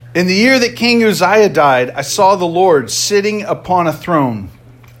In the year that King Uzziah died, I saw the Lord sitting upon a throne,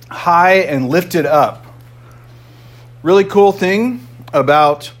 high and lifted up. Really cool thing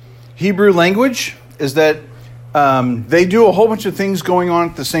about Hebrew language is that they do a whole bunch of things going on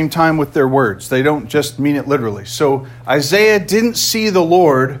at the same time with their words. They don't just mean it literally. So Isaiah didn't see the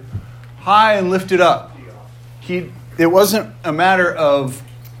Lord high and lifted up. It wasn't a matter of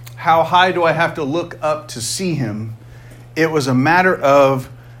how high do I have to look up to see him. It was a matter of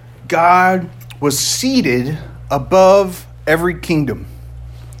God was seated above every kingdom.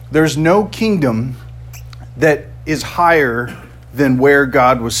 There's no kingdom that is higher than where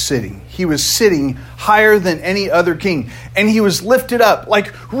God was sitting. He was sitting higher than any other king. And he was lifted up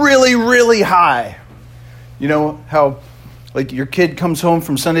like really, really high. You know how like your kid comes home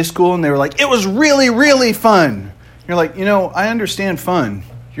from Sunday school and they were like, it was really, really fun. You're like, I understand fun.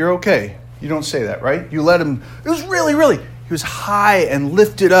 You're okay. You don't say that, right? You let him, it was really, really. He was high and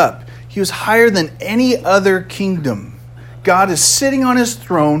lifted up. He was higher than any other kingdom. God is sitting on his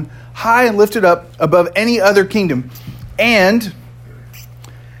throne, high and lifted up above any other kingdom. And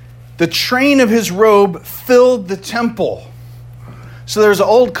the train of his robe filled the temple. So there's an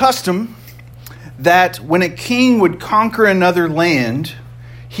old custom that when a king would conquer another land,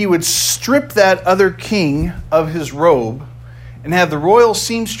 he would strip that other king of his robe and have the royal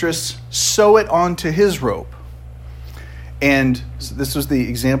seamstress sew it onto his robe. And this was the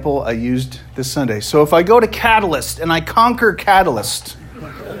example I used this Sunday. So if I go to Catalyst and I conquer Catalyst,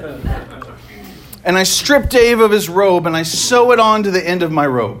 and I strip Dave of his robe and I sew it onto the end of my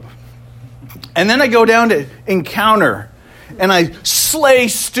robe, and then I go down to Encounter and I slay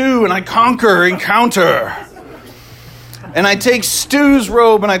Stu and I conquer Encounter, and I take Stu's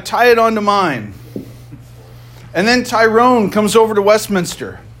robe and I tie it onto mine, and then Tyrone comes over to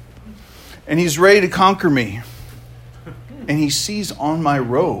Westminster and he's ready to conquer me. And he sees on my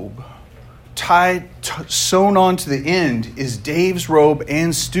robe, sewn onto the end, is Dave's robe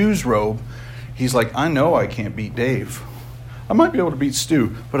and Stu's robe. He's like, I know I can't beat Dave. I might be able to beat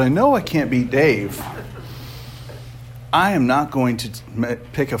Stu, but I know I can't beat Dave. I am not going to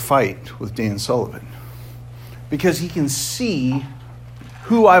pick a fight with Dan Sullivan because he can see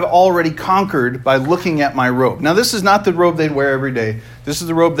who I've already conquered by looking at my robe. Now, this is not the robe they'd wear every day. This is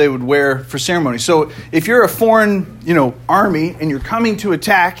the robe they would wear for ceremony. So if you're a foreign, army and you're coming to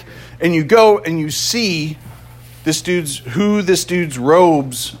attack and you go and you see who this dude's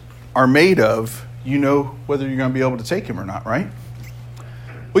robes are made of, you know whether you're going to be able to take him or not, right?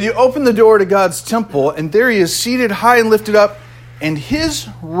 Well, you open the door to God's temple and there he is seated high and lifted up, and his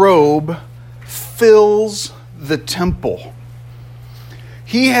robe fills the temple.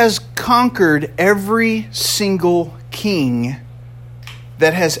 He has conquered every single king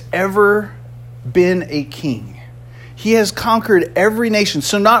that has ever been a king. He has conquered every nation.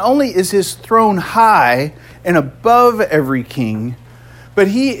 So not only is his throne high and above every king, but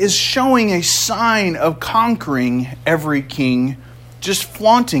he is showing a sign of conquering every king, just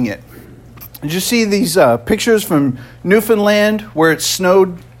flaunting it. Did you see these pictures from Newfoundland where it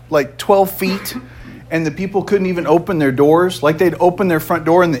snowed like 12 feet? And the people couldn't even open their doors. Like they'd open their front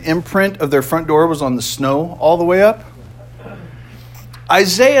door and the imprint of their front door was on the snow all the way up.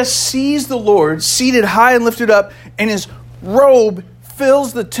 Isaiah sees the Lord seated high and lifted up, and his robe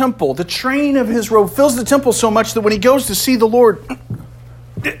fills the temple. The train of his robe fills the temple so much that when he goes to see the Lord,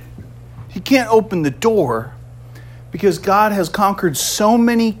 he can't open the door because God has conquered so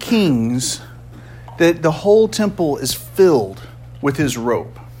many kings that the whole temple is filled with his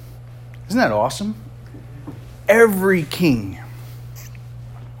robe. Isn't that awesome? Every king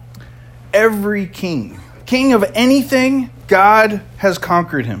of anything, God has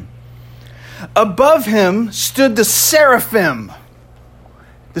conquered him. Above him stood the seraphim.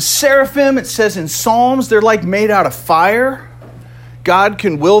 The seraphim, it says in Psalms, they're like made out of fire. God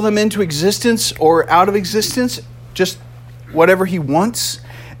can will them into existence or out of existence, just whatever he wants.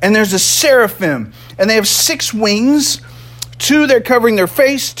 And there's a seraphim, and they have 6 wings. 2 they're covering their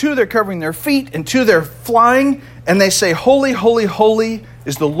face, 2 they're covering their feet, and 2 they're flying. And they say, holy, holy, holy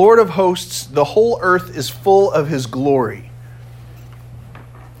is the Lord of hosts. The whole earth is full of his glory.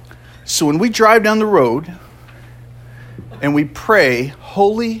 So when we drive down the road and we pray,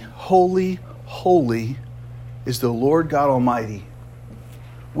 holy, holy, holy is the Lord God Almighty,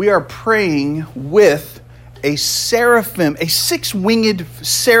 we are praying with a seraphim, a 6-winged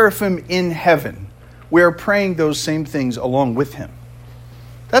seraphim in heaven. We are praying those same things along with him.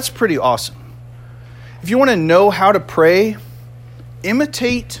 That's pretty awesome. If you want to know how to pray,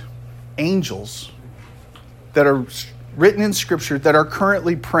 imitate angels that are written in Scripture that are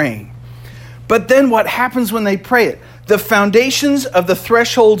currently praying. But then what happens when they pray it? The foundations of the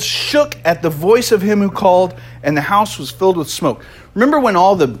thresholds shook at the voice of him who called, and the house was filled with smoke. Remember when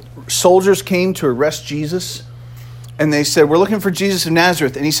all the soldiers came to arrest Jesus? And they said, we're looking for Jesus of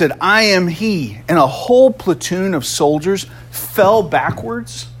Nazareth. And he said, I am he. And a whole platoon of soldiers fell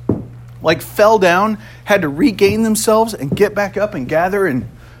backwards, like fell down, had to regain themselves and get back up and gather. And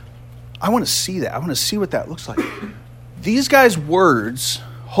I want to see that. I want to see what that looks like. These guys' words,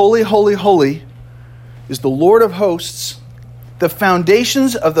 holy, holy, holy, is the Lord of hosts. The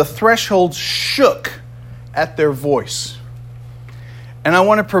foundations of the thresholds shook at their voice. And I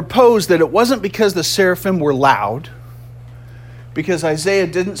want to propose that it wasn't because the seraphim were loud, because Isaiah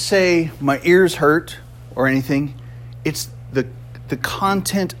didn't say, my ears hurt or anything. It's the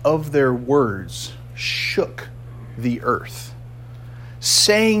content of their words shook the earth.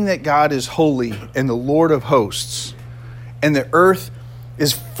 Saying that God is holy and the Lord of hosts, and the earth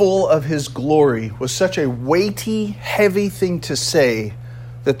is full of his glory, was such a weighty, heavy thing to say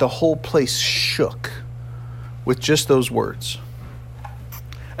that the whole place shook with just those words.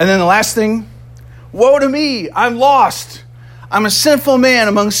 And then the last thing, woe to me, I'm lost. I'm a sinful man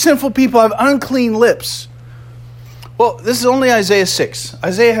among sinful people. I have unclean lips. Well, this is only Isaiah 6.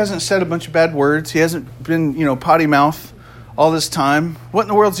 Isaiah hasn't said a bunch of bad words. He hasn't been, potty mouth all this time. What in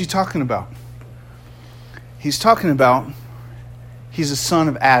the world is he talking about? He's talking about he's a son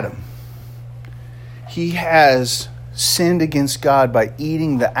of Adam. He has sinned against God by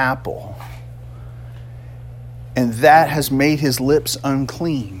eating the apple. And that has made his lips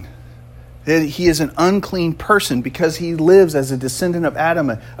unclean. He is an unclean person because he lives as a descendant of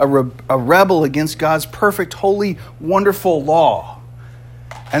Adam, a rebel against God's perfect, holy, wonderful law.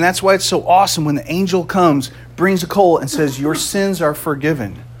 And that's why it's so awesome when the angel comes, brings a coal and says, your sins are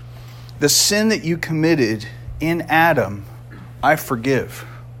forgiven. The sin that you committed in Adam, I forgive.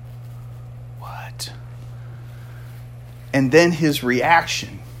 What? And then his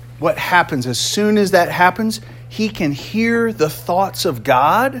reaction. What happens as soon as that happens? He can hear the thoughts of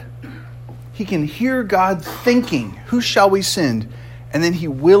God. He can hear God thinking, who shall we send? And then he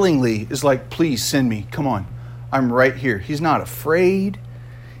willingly is like, please send me. Come on. I'm right here. He's not afraid.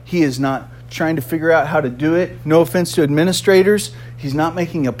 He is not trying to figure out how to do it. No offense to administrators. He's not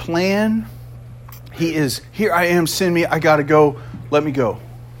making a plan. He is, here I am, send me. I got to go. Let me go.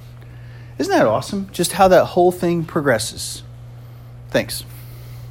 Isn't that awesome? Just how that whole thing progresses. Thanks.